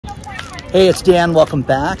Hey, it's Dan. Welcome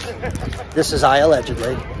back. This is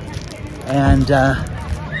iAllegedly, and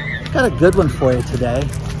got a good one for you today.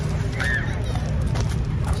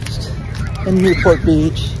 Just in Newport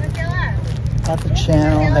Beach, at the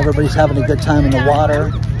channel. Everybody's having a good time in the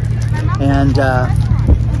water, and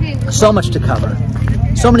so much to cover.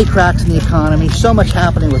 So many cracks in the economy. So much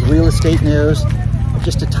happening with real estate news.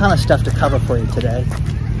 Just a ton of stuff to cover for you today.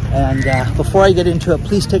 And before I get into it,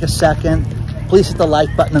 please take a second. Please hit the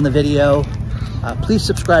like button on the video. Please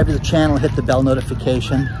subscribe to the channel, hit the bell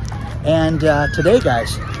notification. And today,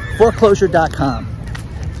 guys, foreclosure.com.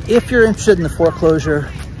 If you're interested in the foreclosure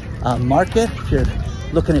market, if you're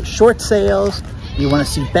looking at short sales, you want to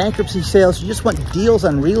see bankruptcy sales, you just want deals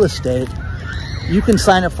on real estate, you can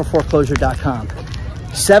sign up for foreclosure.com.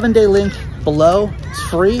 7-day link below. It's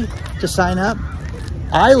free to sign up.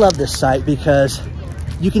 I love this site because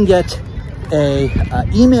you can get a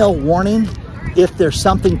email warning if there's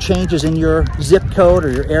something changes in your zip code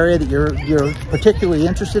or your area that you're particularly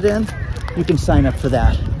interested in. You can sign up for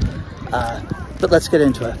that. But let's get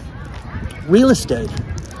into it. Real estate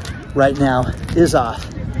right now is off.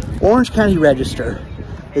 Orange County Register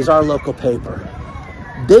is our local paper.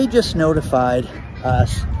 They just notified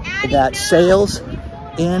us that sales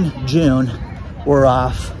in June were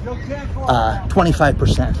off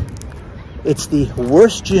 25%. It's the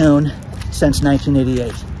worst June since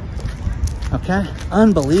 1988. Okay?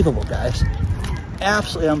 Unbelievable, guys.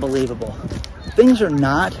 Absolutely unbelievable. Things are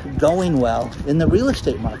not going well in the real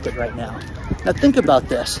estate market right now. Now think about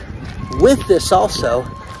this. With this also,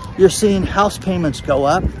 you're seeing house payments go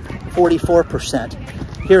up 44%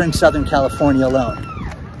 here in Southern California alone.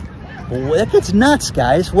 That gets nuts,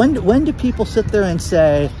 guys. When do people sit there and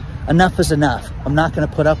say, enough is enough? I'm not going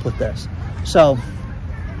to put up with this. So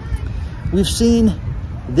we've seen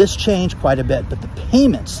this change quite a bit, but the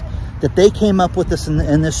payments that they came up with this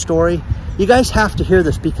in this story, you guys have to hear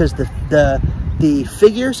this because the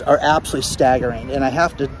figures are absolutely staggering. And I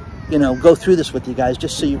have to, go through this with you guys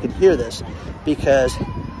just so you can hear this, because,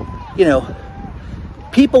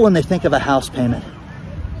 people, when they think of a house payment,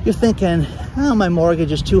 you're thinking, oh, my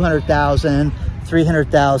mortgage is $200,000,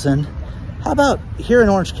 $300,000. How about here in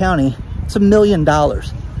Orange County? It's $1 million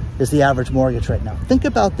is the average mortgage right now. Think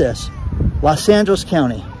about this. Los Angeles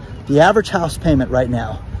County, the average house payment right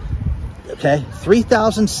now, okay,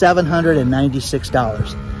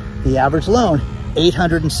 $3,796. The average loan,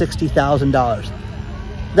 $860,000.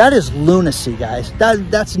 That is lunacy, guys.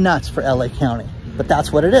 That's nuts for LA County, but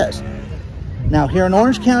that's what it is. Now here in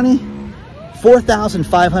Orange County,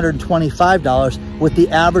 $4,525 with the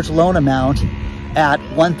average loan amount at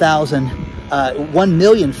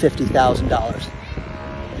 $1,050,000.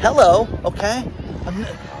 Hello, okay?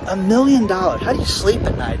 $1 million. How do you sleep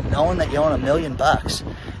at night knowing that you own $1 million?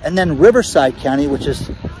 And then Riverside County, which is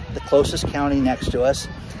the closest county next to us,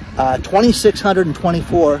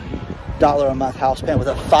 $2,624 a month house payment with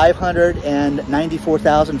a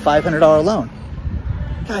 $594,500 loan.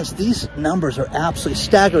 Guys, these numbers are absolutely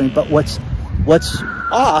staggering, but what's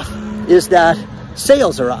off is that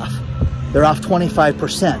sales are off. They're off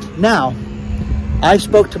 25%. Now, I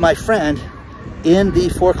spoke to my friend in the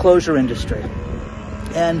foreclosure industry,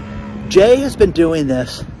 and Jay has been doing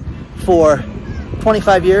this for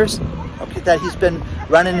 25 years, okay, that he's been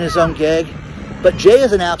running his own gig. But Jay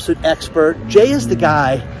is an absolute expert. Jay is the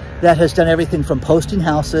guy that has done everything from posting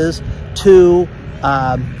houses to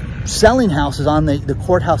selling houses on the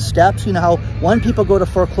courthouse steps. You know how when people go to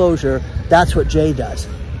foreclosure, that's what Jay does.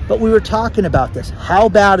 But we were talking about this. How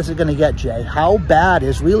bad is it going to get, Jay? How bad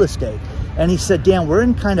is real estate? And he said, Dan, we're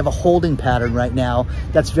in kind of a holding pattern right now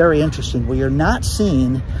that's very interesting, where you're not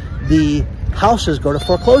seeing the houses go to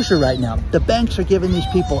foreclosure right now. The banks are giving these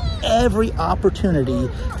people every opportunity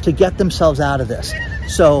to get themselves out of this.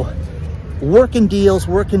 So working deals,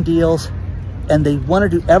 and they want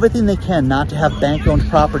to do everything they can not to have bank-owned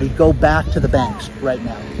property go back to the banks right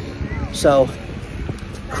now. So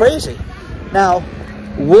crazy. Now,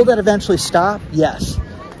 will that eventually stop? Yes.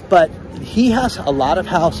 But he has a lot of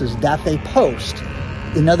houses that they post.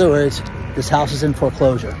 In other words, this house is in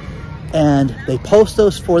foreclosure. And they post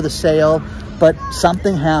those for the sale, but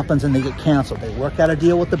something happens and they get canceled. They work out a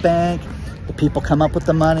deal with the bank, the people come up with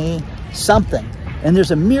the money, something. And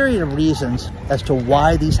there's a myriad of reasons as to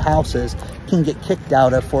why these houses can get kicked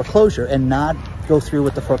out of foreclosure and not go through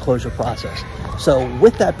with the foreclosure process. So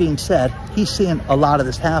with that being said, he's seeing a lot of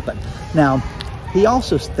this happen. Now, he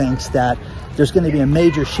also thinks that there's going to be a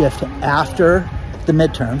major shift after the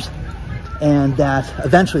midterms, and that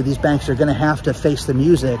eventually these banks are going to have to face the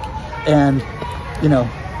music and,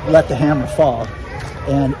 let the hammer fall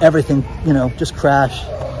and everything, just crash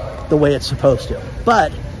the way it's supposed to.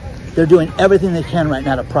 But they're doing everything they can right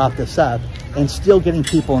now to prop this up and still getting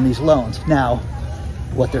people in these loans. Now,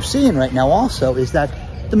 what they're seeing right now also is that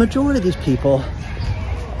the majority of these people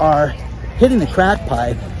are hitting the crack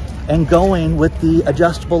pipe and going with the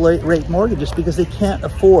adjustable rate mortgages because they can't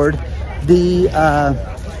afford the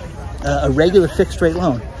a regular fixed rate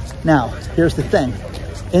loan. Now, here's the thing.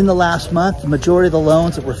 In the last month, the majority of the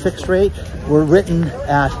loans that were fixed rate were written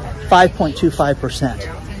at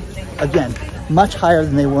 5.25%. Again, much higher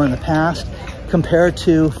than they were in the past compared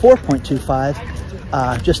to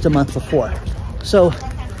 4.25 just a month before. So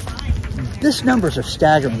these numbers are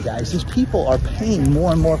staggering, guys. These people are paying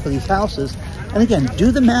more and more for these houses. And again,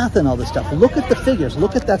 do the math and all this stuff. Look at the figures,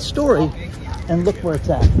 look at that story, and look where it's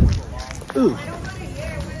at. Ooh.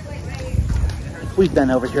 We've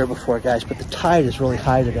been over here before, guys, but the tide is really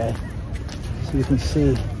high today. So you can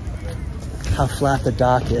see how flat the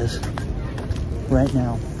dock is right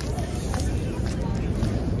now.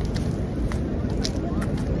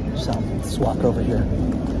 So let's walk over here.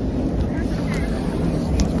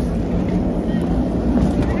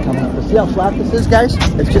 Coming up. See how flat this is, guys?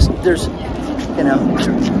 It's just, there's, you know,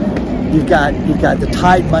 you've got the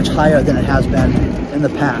tide much higher than it has been in the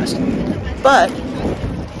past. But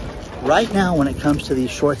right now, when it comes to these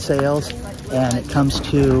short sales and it comes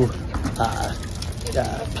to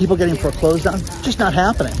people getting foreclosed on, just not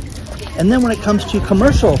happening. And then when it comes to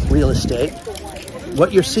commercial real estate,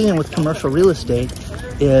 what you're seeing with commercial real estate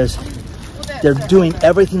is they're doing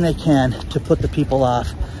everything they can to put the people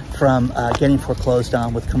off from getting foreclosed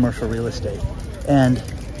on with commercial real estate. And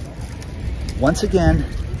once again,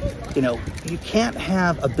 you know, you can't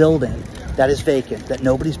have a building that is vacant, that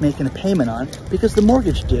nobody's making a payment on, because the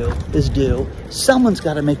mortgage is due. Someone's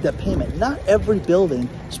got to make that payment. Not every building,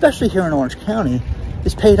 especially here in Orange County,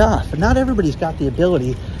 is paid off. And not everybody's got the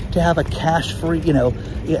ability to have a cash-free, you know,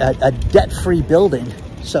 a debt-free building.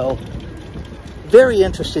 So very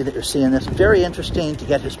interesting that you're seeing this. Very interesting to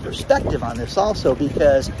get his perspective on this also,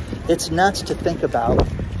 because it's nuts to think about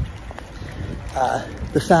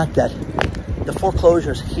the fact that the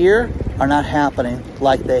foreclosures here are not happening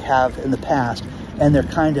like they have in the past, and they're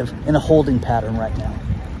kind of in a holding pattern right now.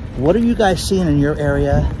 What are you guys seeing in your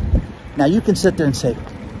area? Now, you can sit there and say,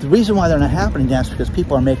 the reason why they're not happening, Dan, is because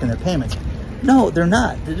people are making their payments. No, they're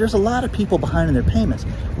not. There's a lot of people behind in their payments.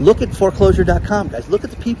 Look at foreclosure.com, guys. Look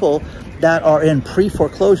at the people that are in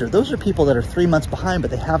pre-foreclosure. Those are people that are 3 months behind,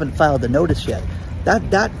 but they haven't filed the notice yet.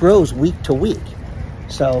 That grows week to week.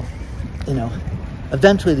 So, you know,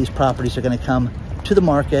 eventually these properties are going to come to the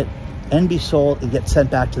market and be sold and get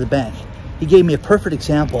sent back to the bank. He gave me a perfect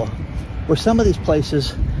example where some of these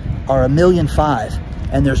places are $1.5 million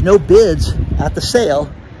and there's no bids at the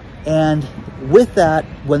sale. And with that,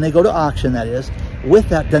 when they go to auction, that is, with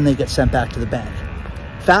that, then they get sent back to the bank.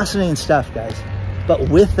 Fascinating stuff, guys. But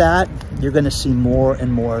with that, you're going to see more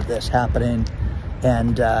and more of this happening.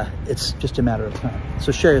 And it's just a matter of time.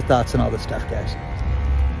 So share your thoughts on all this stuff, guys.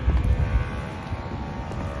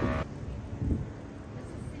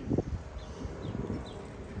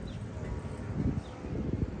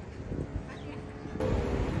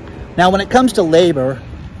 Now, when it comes to labor,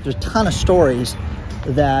 there's a ton of stories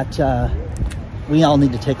that we all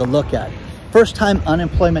need to take a look at. First-time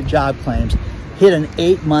unemployment job claims hit an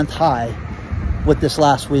 8-month high with this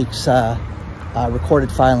last week's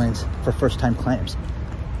recorded filings for first-time claims.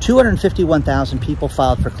 251,000 people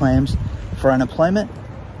filed for claims for unemployment,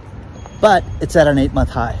 but it's at an 8-month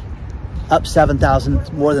high, up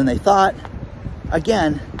 7,000 more than they thought.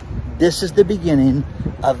 Again, this is the beginning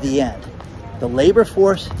of the end. The labor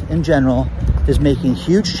force in general is making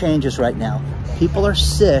huge changes right now. People are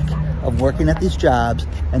sick of working at these jobs,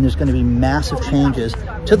 and there's going to be massive changes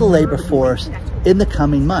to the labor force in the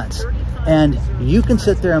coming months. And you can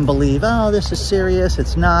sit there and believe, oh, this is serious.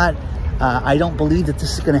 It's not. I don't believe that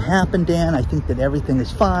this is going to happen, Dan. I think that everything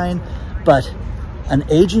is fine. But an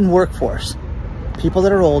aging workforce, people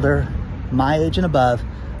that are older, my age and above,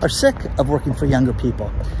 are sick of working for younger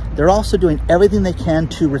people. They're also doing everything they can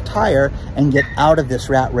to retire and get out of this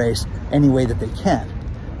rat race any way that they can.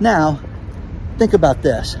 Now, think about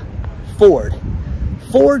this. Ford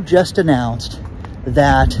just announced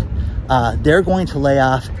that they're going to lay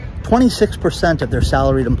off 26% of their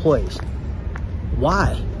salaried employees.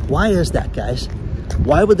 Why? Why is that, guys?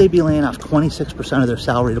 Why would they be laying off 26% of their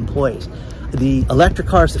salaried employees? The electric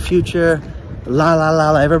car is the future. La, la,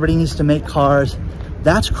 la, la. Everybody needs to make cars.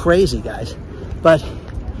 That's crazy, guys. But,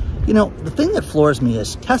 you know, the thing that floors me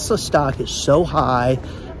is Tesla stock is so high,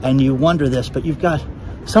 and you wonder this, but you've got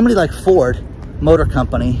somebody like Ford Motor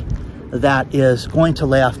Company that is going to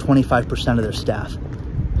lay off 25% of their staff.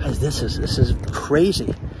 Guys, this is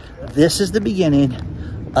crazy. This is the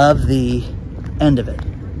beginning of the end of it,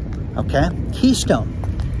 okay?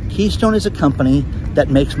 Keystone is a company that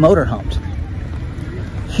makes motorhomes.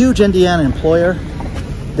 Huge Indiana employer.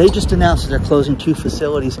 They just announced that they're closing 2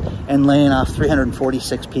 facilities and laying off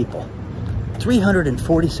 346 people.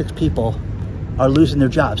 346 people are losing their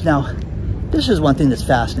jobs. Now, this is one thing that's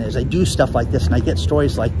fascinating. As I do stuff like this and I get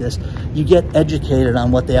stories like this, you get educated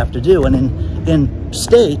on what they have to do. And in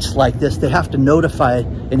states like this, they have to notify,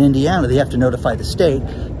 in Indiana, they have to notify the state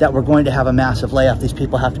that we're going to have a massive layoff. These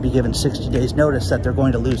people have to be given 60 days notice that they're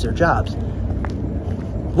going to lose their jobs.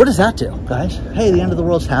 What does that do, guys? Hey, the end of the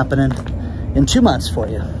world's happening in 2 months for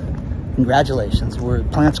you. Congratulations, the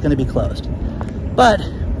plant's going to be closed. But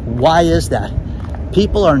why is that?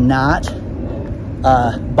 People are not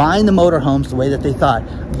buying the motorhomes the way that they thought.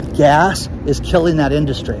 Gas is killing that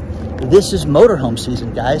industry. This is motorhome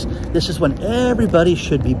season, guys. This is when everybody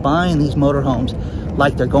should be buying these motorhomes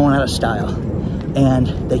like they're going out of style. And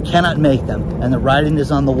they cannot make them. And the writing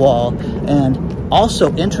is on the wall. And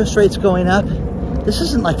also, interest rates going up. This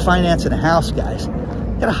isn't like financing a house, guys.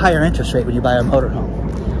 You got a higher interest rate when you buy a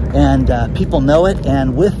motorhome. And people know it.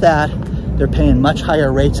 And with that, they're paying much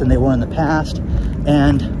higher rates than they were in the past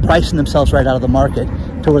and pricing themselves right out of the market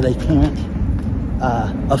to where they can't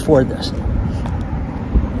afford this.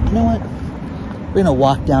 You know what? We're gonna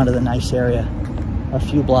walk down to the nice area a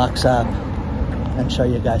few blocks up and show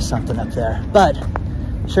you guys something up there. But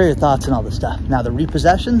share your thoughts on all this stuff. Now, the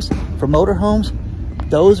repossessions for motorhomes,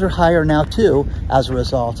 those are higher now too as a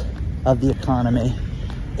result of the economy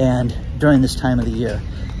and during this time of the year.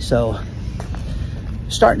 So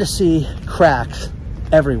starting to see cracks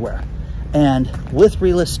everywhere. And with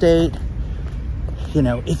real estate, you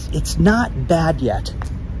know, it's not bad yet,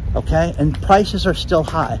 okay? And prices are still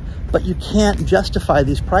high, but you can't justify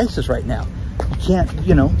these prices right now. You can't,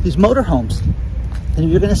 you know, these motorhomes, and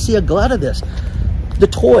you're gonna see a glut of this. The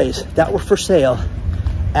toys that were for sale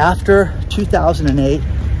after 2008,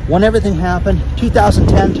 when everything happened,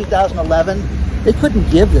 2010, 2011, they couldn't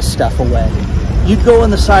give this stuff away. You'd go on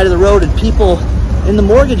the side of the road and people in the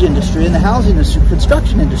mortgage industry, in the housing industry,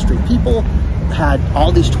 construction industry, people had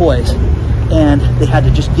all these toys and they had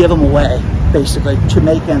to just give them away, basically, to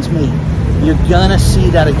make ends meet. You're gonna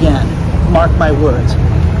see that again, mark my words.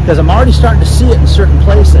 Because I'm already starting to see it in certain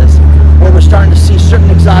places where we're starting to see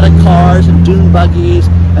certain exotic cars and dune buggies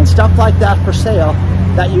and stuff like that for sale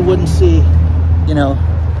that you wouldn't see, you know,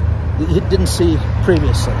 you didn't see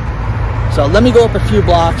previously. So let me go up a few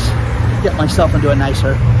blocks, get myself into a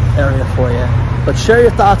nicer area for you. But share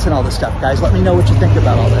your thoughts on all this stuff, guys. Let me know what you think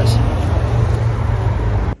about all this.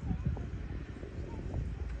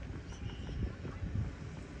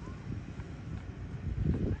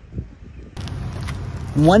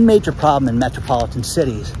 One major problem in metropolitan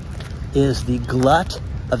cities is the glut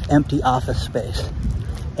of empty office space.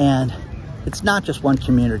 And it's not just one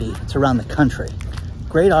community, it's around the country.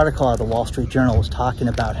 Great article out of the Wall Street Journal was talking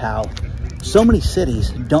about how so many cities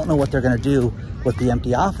don't know what they're going to do with the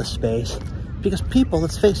empty office space because people,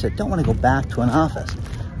 let's face it, don't want to go back to an office.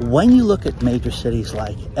 When you look at major cities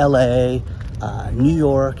like LA, New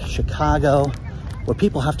York, Chicago, where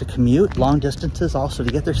people have to commute long distances also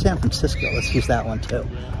to get there, San Francisco, let's use that one too.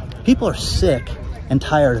 People are sick and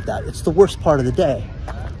tired of that. It's the worst part of the day.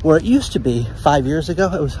 Where it used to be 5 years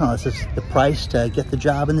ago, it was, this is the price to get the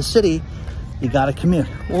job in the city, you gotta commute.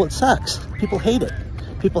 Well, it sucks. People hate it.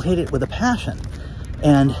 People hate it with a passion.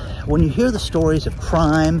 And when you hear the stories of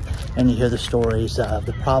crime and you hear the stories of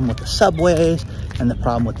the problem with the subways and the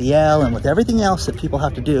problem with the L and with everything else that people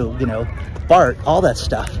have to do, you know, BART, all that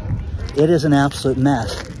stuff, it is an absolute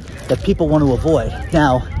mess that people want to avoid.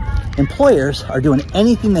 Now, employers are doing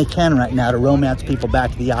anything they can right now to romance people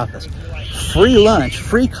back to the office. Free lunch,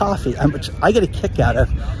 free coffee, which I get a kick out of,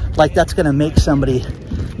 like that's gonna make somebody,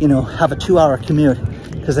 you know, have a 2-hour commute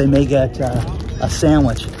because they may get a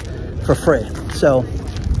sandwich for free. So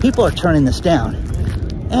people are turning this down.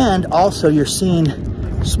 And also you're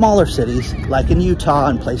seeing smaller cities like in Utah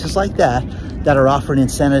and places like that that are offering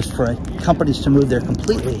incentives for companies to move there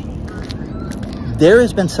completely. There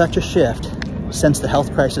has been such a shift since the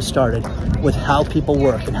health crisis started with how people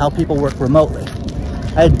work and how people work remotely.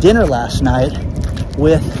 I had dinner last night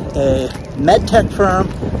with a med tech firm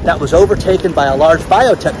that was overtaken by a large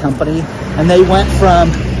biotech company, and they went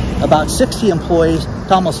from about 60 employees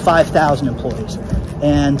to almost 5,000 employees.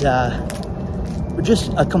 And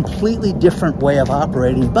just a completely different way of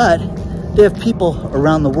operating, but they have people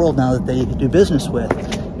around the world now that they do business with,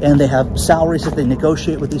 and they have salaries that they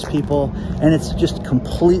negotiate with these people, and it's just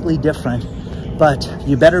completely different. But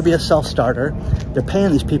you better be a self-starter. They're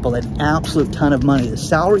paying these people an absolute ton of money. The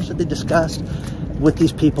salaries that they discussed with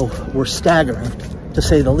these people were staggering. to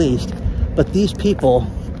say the least. But these people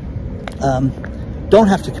don't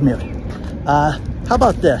have to commute. How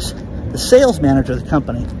about this? The sales manager of the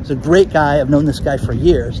company is a great guy. I've known this guy for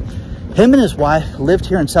years. Him and his wife lived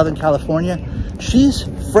here in Southern California. She's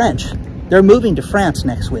French. They're moving to France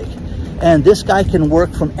next week. And this guy can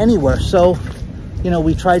work from anywhere. So, you know,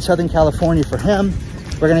 we tried Southern California for him.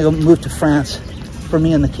 We're gonna go move to France for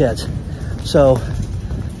me and the kids. So,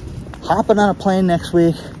 hopping on a plane next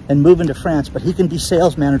week and moving to France, but he can be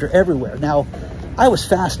sales manager everywhere. Now, I was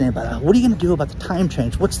fascinated by that. What are you gonna do about the time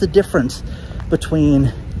change? What's the difference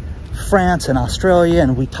between France and Australia?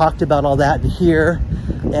 And we talked about all that here.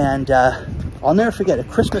 And I'll never forget, at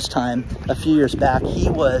Christmas time a few years back, he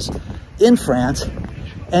was in France,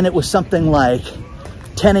 and it was something like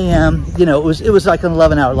 10 a.m. You know, it was like an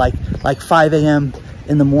 11 hour, like 5 a.m.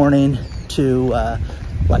 in the morning to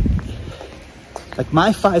like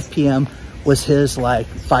my 5 p.m. was his like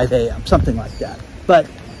 5 a.m., something like that. But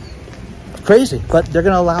crazy, but they're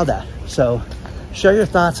going to allow that. So share your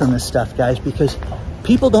thoughts on this stuff, guys, because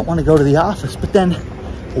people don't want to go to the office. But then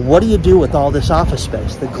what do you do with all this office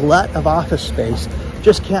space? The glut of office space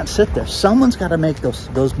just can't sit there. Someone's got to make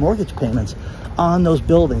those mortgage payments on those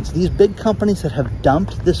buildings. These big companies that have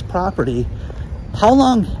dumped this property, how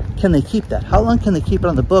long can they keep that? How long can they keep it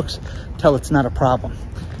on the books till it's not a problem?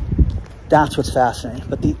 That's what's fascinating.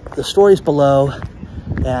 But the story's below,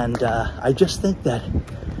 and I just think that,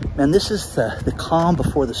 man, this is the calm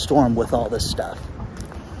before the storm with all this stuff.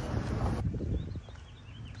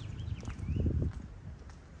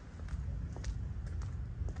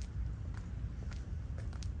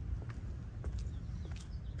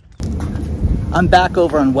 I'm back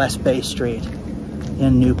over on West Bay Street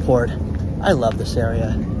in Newport. I love this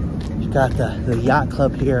area. You've got the yacht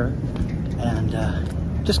club here, and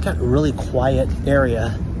just got a really quiet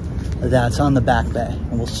area that's on the back bay,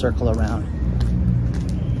 and we'll circle around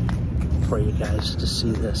for you guys to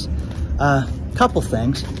see this. Couple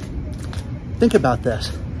things. Think about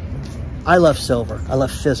this. I love silver. I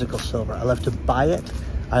love physical silver. I love to buy it.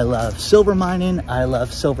 I love silver mining. I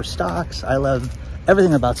love silver stocks. I love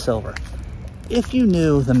everything about silver. If you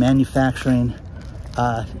knew the manufacturing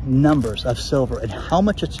numbers of silver and how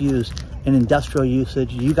much it's used in industrial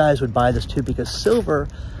usage, you guys would buy this too, because silver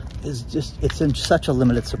is just, it's in such a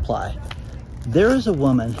limited supply. There is a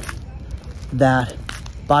woman that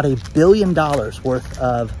bought $1 billion worth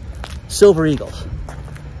of silver eagles.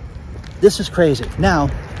 This is crazy. Now,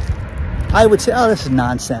 I would say, oh, this is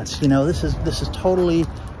nonsense. You know, this is totally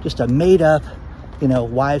just a made up, you know,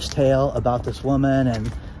 wives' tale about this woman,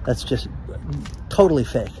 and that's just totally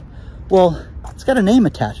fake. Well, it's got a name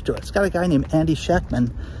attached to it. It's got a guy named Andy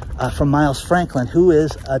Sheckman from Miles Franklin, who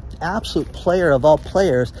is an absolute player of all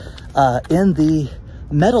players in the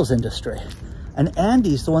metals industry. And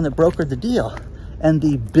Andy's the one that brokered the deal. And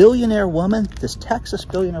the billionaire woman, this Texas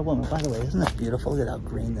billionaire woman, by the way, isn't this beautiful? Look at how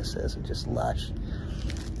green this is, it's just lush.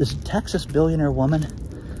 This Texas billionaire woman,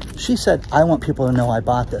 she said, I want people to know I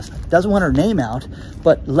bought this. Doesn't want her name out,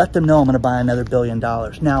 but let them know I'm gonna buy another $1 billion.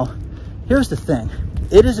 Now, here's the thing.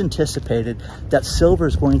 It is anticipated that silver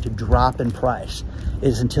is going to drop in price. It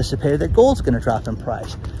is anticipated that gold's gonna drop in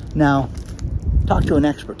price. Now, talk to an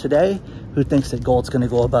expert today who thinks that gold's gonna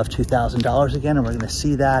go above $2,000 again, and we're gonna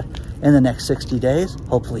see that in the next 60 days.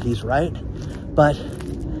 Hopefully he's right. But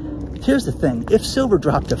here's the thing. If silver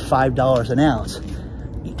dropped to $5 an ounce,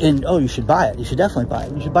 and oh, you should buy it. You should definitely buy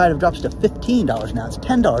it. You should buy it if it drops to $15 an ounce,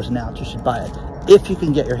 $10 an ounce, you should buy it if you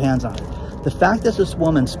can get your hands on it. The fact that this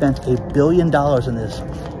woman spent $1 billion in this,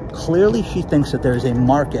 clearly she thinks that there is a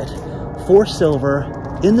market for silver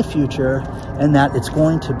in the future, and that it's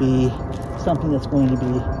going to be something that's going to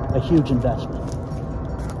be a huge investment.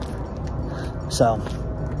 So,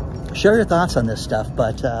 share your thoughts on this stuff,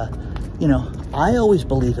 but you know, I always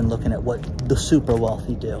believe in looking at what the super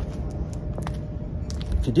wealthy do.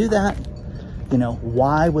 If you do that, you know,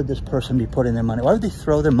 why would this person be putting their money? Why would they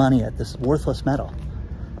throw their money at this worthless metal?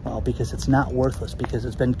 Well, because it's not worthless, because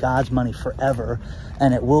it's been God's money forever,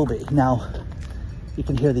 and it will be. Now, you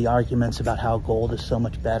can hear the arguments about how gold is so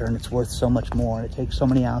much better and it's worth so much more, and it takes so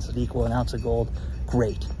many ounces to equal an ounce of gold.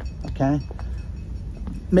 Great, okay?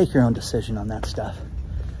 Make your own decision on that stuff.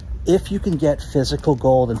 If you can get physical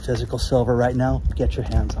gold and physical silver right now, get your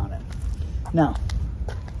hands on it. Now,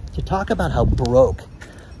 to talk about how broke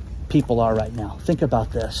people are right now, think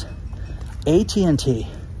about this. AT&T,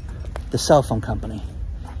 the cell phone company,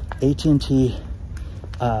 AT&T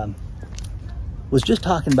was just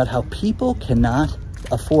talking about how people cannot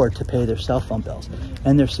afford to pay their cell phone bills.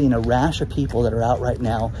 And they're seeing a rash of people that are out right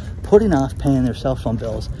now putting off paying their cell phone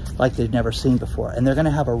bills like they've never seen before. And they're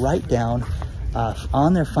gonna have a write down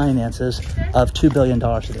on their finances of $2 billion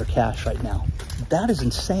of their cash right now. That is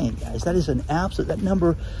insane, guys. That is an absolute, that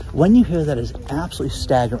number, when you hear that, is absolutely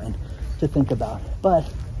staggering to think about. But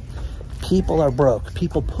people are broke.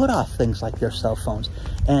 People put off things like their cell phones,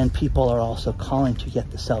 and people are also calling to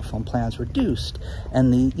get the cell phone plans reduced.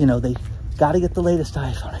 And they got to get the latest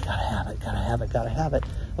iPhone. I gotta have it, gotta have it, gotta have it.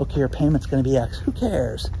 Okay, your payment's gonna be X. Who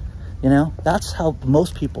cares? That's how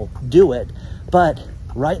most people do it. But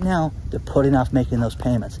right now, they're putting off making those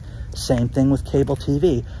payments. Same thing with cable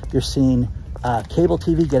TV. You're seeing cable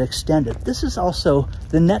TV get extended. This is also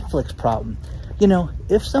the Netflix problem.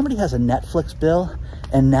 If somebody has a Netflix bill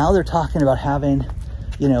and now they're talking about having,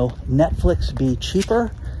 Netflix be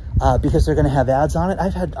cheaper because they're going to have ads on it.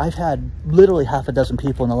 I've had literally half a dozen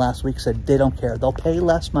people in the last week said they don't care. They'll pay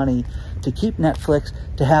less money to keep Netflix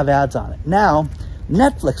to have ads on it. Now,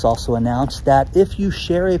 Netflix also announced that if you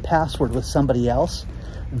share a password with somebody else,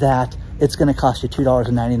 that it's going to cost you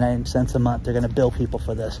 $2.99 a month. They're going to bill people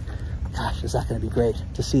for this. Gosh, is that going to be great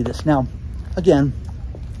to see this? Now, again,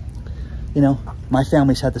 my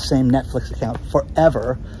family's had the same Netflix account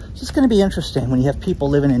forever. So it's going to be interesting when you have people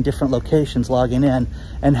living in different locations logging in,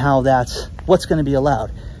 and how what's going to be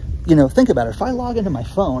allowed. Think about it. If I log into my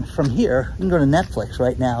phone from here, I can go to Netflix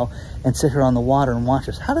right now and sit here on the water and watch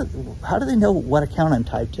this. How do they know what account I'm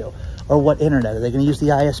tied to, or what internet? Are they going to use the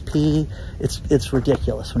ISP? It's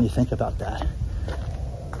ridiculous when you think about that.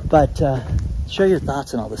 But share your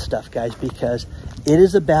thoughts on all this stuff, guys, because it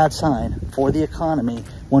is a bad sign for the economy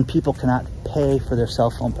when people cannot pay for their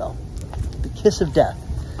cell phone bill. The kiss of death.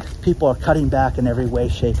 People are cutting back in every way,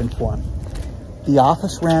 shape, and form. The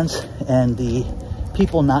office rents and the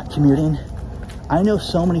people not commuting. I know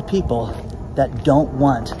so many people that don't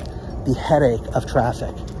want the headache of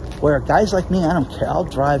traffic. Where guys like me, I don't care. I'll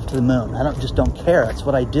drive to the moon. I don't care. It's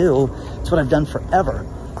what I do. It's what I've done forever.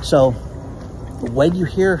 So when you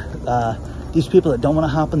hear these people that don't want to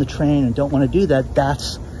hop on the train and don't want to do that,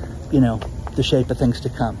 that's, the shape of things to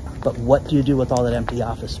come. But what do you do with all that empty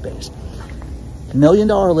office space? $1 million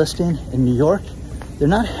listing in New York. They're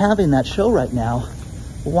not having that show right now.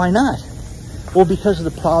 Well, why not? Well, because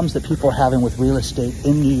of the problems that people are having with real estate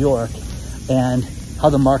in New York and how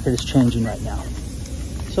the market is changing right now.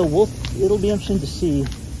 So it'll be interesting to see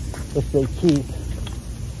if they keep,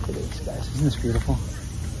 look at these guys, isn't this beautiful?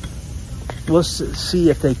 We'll see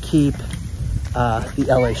if they keep the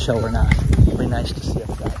LA show or not. It'll be nice to see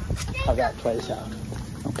how that plays out.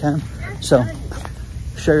 Okay? So,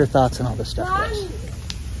 share your thoughts on all this stuff, guys.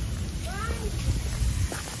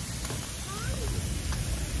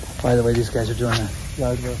 By the way, these guys are doing a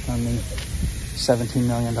yard work on the $17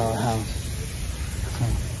 million house.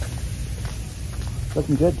 So,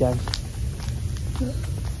 looking good, guys.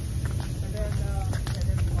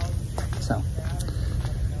 So,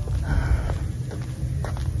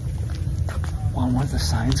 wow, where's the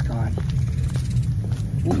signs gone?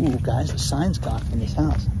 Ooh, guys, the sign's gone from this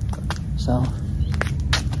house. So,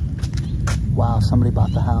 wow, somebody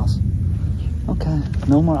bought the house. Okay,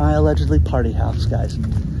 no more iAllegedly party house, guys.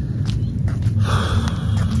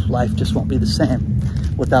 Life just won't be the same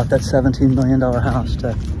without that $17 million house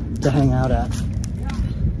to hang out at.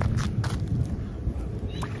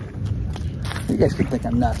 You guys can think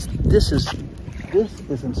I'm nuts. This is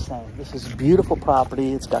insane. This is a beautiful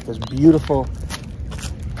property. It's got this beautiful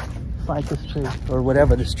ficus tree, or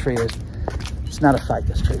whatever this tree is. It's not a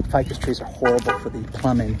ficus tree. Ficus trees are horrible for the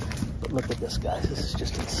plumbing. But look at this, guys. This is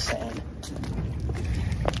just insane.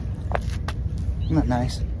 Isn't that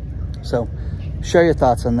nice? So, share your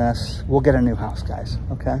thoughts on this. We'll get a new house, guys.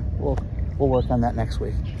 Okay? We'll work on that next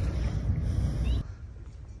week.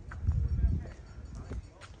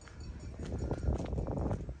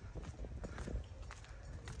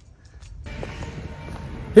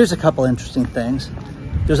 Here's a couple interesting things.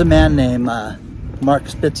 There's a man named Mark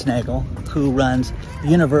Spitznagel who runs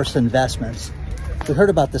Universe Investments. We heard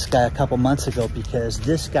about this guy a couple months ago because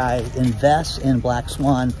this guy invests in Black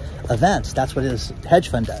Swan events. That's what his hedge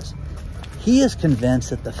fund does. He is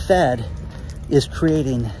convinced that the Fed is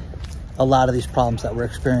creating a lot of these problems that we're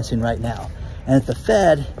experiencing right now. And if the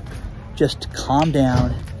Fed just calm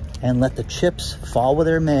down and let the chips fall where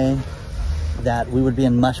they may, that we would be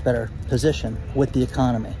in much better position with the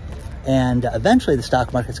economy. And eventually the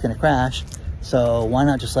stock market's going to crash, so why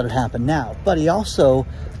not just let it happen now? But he also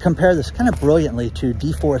compared this kind of brilliantly to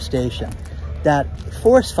deforestation, that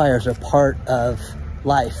forest fires are part of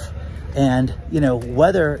life. And, you know,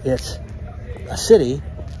 whether it's a city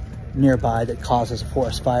nearby that causes a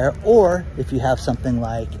forest fire, or if you have something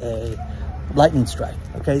like a lightning strike,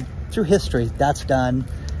 okay? Through history, that's done,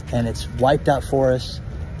 and it's wiped out forests,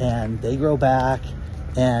 and they grow back,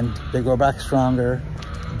 and they go back stronger.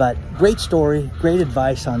 But great story, great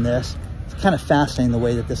advice on this. It's kind of fascinating the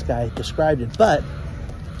way that this guy described it. But,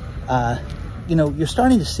 you know, you're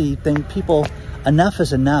starting to see people, enough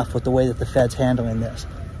is enough with the way that the Fed's handling this.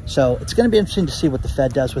 So it's going to be interesting to see what the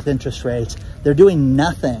Fed does with interest rates. They're doing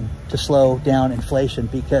nothing to slow down inflation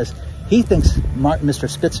because he thinks, Mr.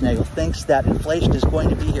 Spitznagel thinks that inflation is going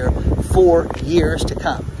to be here for years to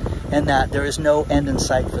come and that there is no end in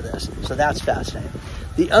sight for this. So that's fascinating.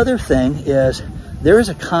 The other thing is there is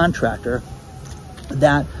a contractor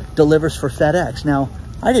that delivers for FedEx. Now,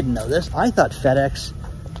 I didn't know this. I thought FedEx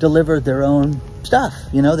delivered their own stuff.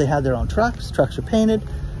 You know, they had their own trucks. Trucks are painted.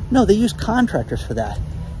 No, they use contractors for that.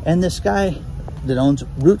 And this guy that owns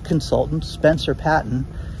Root Consultants, Spencer Patton,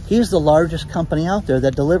 he's the largest company out there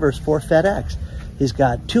that delivers for FedEx. He's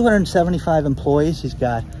got 275 employees. He's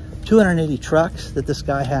got 280 trucks that this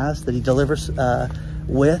guy has that he delivers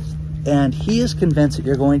with. And he is convinced that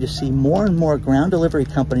you're going to see more and more ground delivery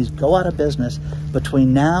companies go out of business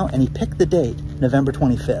between now and he picked the date, November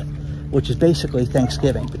 25th, which is basically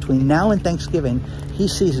Thanksgiving. Between now and Thanksgiving, he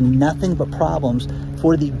sees nothing but problems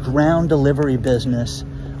for the ground delivery business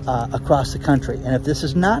across the country. And if this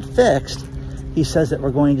is not fixed, he says that we're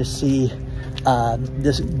going to see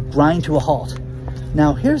this grind to a halt.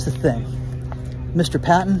 Now, here's the thing. Mr.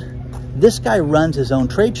 Patton, this guy runs his own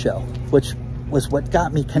trade show, which was what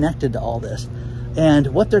got me connected to all this. And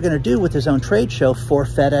what they're going to do with his own trade show for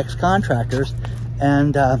FedEx contractors.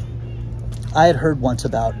 And I had heard once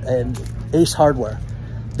about an Ace Hardware.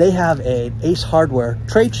 They have a Ace Hardware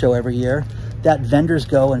trade show every year that vendors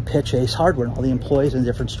go and pitch Ace Hardware, and all the employees and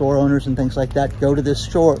different store owners and things like that go to this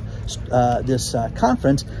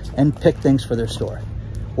conference and pick things for their store.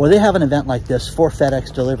 Or they have an event like this for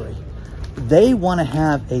FedEx delivery. They want to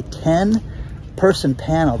have a 10-person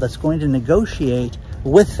panel that's going to negotiate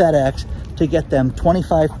with FedEx to get them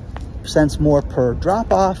 25 cents more per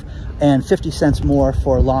drop-off and 50 cents more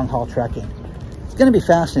for long-haul trekking. It's going to be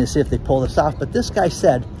fascinating to see if they pull this off, but this guy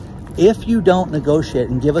said, if you don't negotiate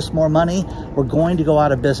and give us more money, we're going to go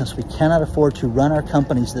out of business. We cannot afford to run our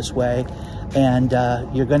companies this way, and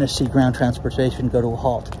you're going to see ground transportation go to a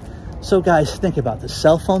halt. So guys, think about this.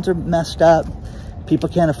 Cell phones are messed up. People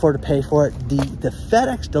can't afford to pay for it. The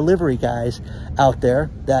FedEx delivery guys out there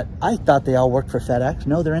that I thought they all worked for FedEx.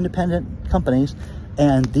 No, they're independent companies,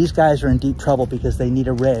 and these guys are in deep trouble because they need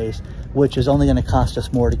a raise, which is only going to cost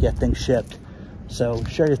us more to get things shipped. So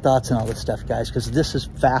share your thoughts on all this stuff, guys, because this is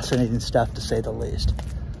fascinating stuff, to say the least.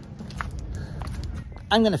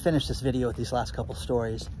 I'm going to finish this video with these last couple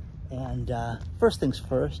stories. And first things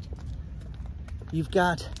first, you've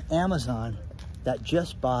got Amazon that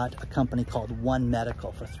just bought a company called One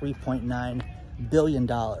Medical for $3.9 billion.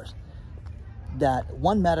 That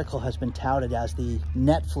One Medical has been touted as the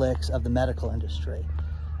Netflix of the medical industry.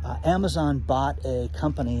 Amazon bought a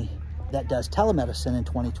company that does telemedicine in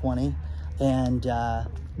 2020. And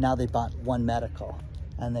now they bought One Medical,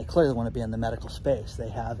 and they clearly want to be in the medical space. They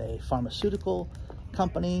have a pharmaceutical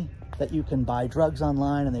company that you can buy drugs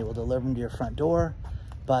online and they will deliver them to your front door,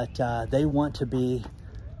 but they want to be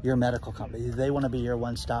your medical company. They want to be your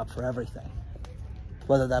one-stop for everything.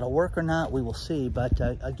 Whether that'll work or not, we will see, but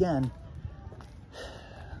again,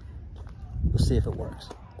 we'll see if it works.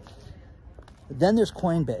 Then there's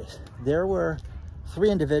Coinbase. There were 3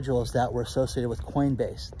 individuals that were associated with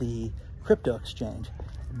Coinbase, the crypto exchange.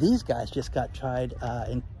 These guys just got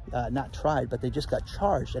not tried, but they just got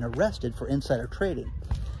charged and arrested for insider trading.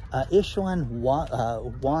 Ishwan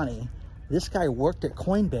Wani, this guy worked at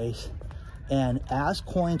Coinbase, and as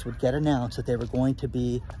coins would get announced that they were going to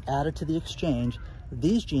be added to the exchange,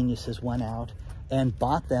 these geniuses went out and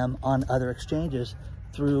bought them on other exchanges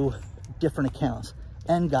through different accounts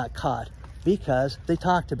and got caught because they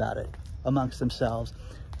talked about it amongst themselves.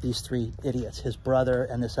 These 3 idiots, his brother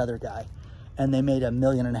and this other guy, and they made $1.5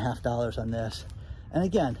 million on this. And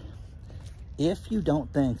again, if you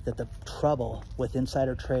don't think that the trouble with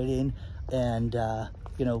insider trading and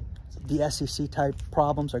you know, the SEC type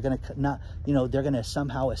problems are going to they're going to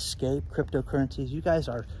somehow escape cryptocurrencies, you guys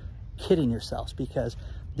are kidding yourselves, because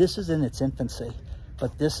this is in its infancy.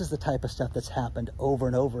 But this is the type of stuff that's happened over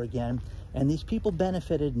and over again, and these people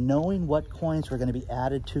benefited knowing what coins were going to be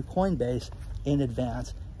added to Coinbase in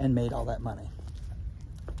advance and made all that money.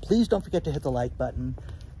 Please don't forget to hit the like button.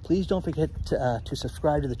 Please don't forget to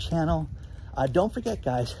subscribe to the channel. Don't forget,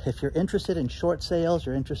 guys, if you're interested in short sales,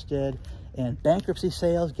 you're interested in bankruptcy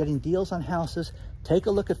sales, getting deals on houses, take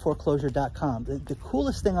a look at foreclosure.com. The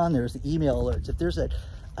coolest thing on there is the email alerts. If there's a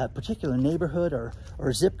particular neighborhood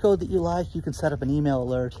or zip code that you like, you can set up an email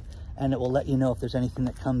alert, and it will let you know if there's anything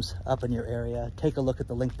that comes up in your area. Take a look at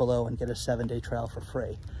the link below and get a 7-day trial for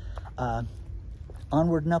free.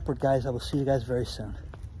 Onward and upward, guys. I will see you guys very soon.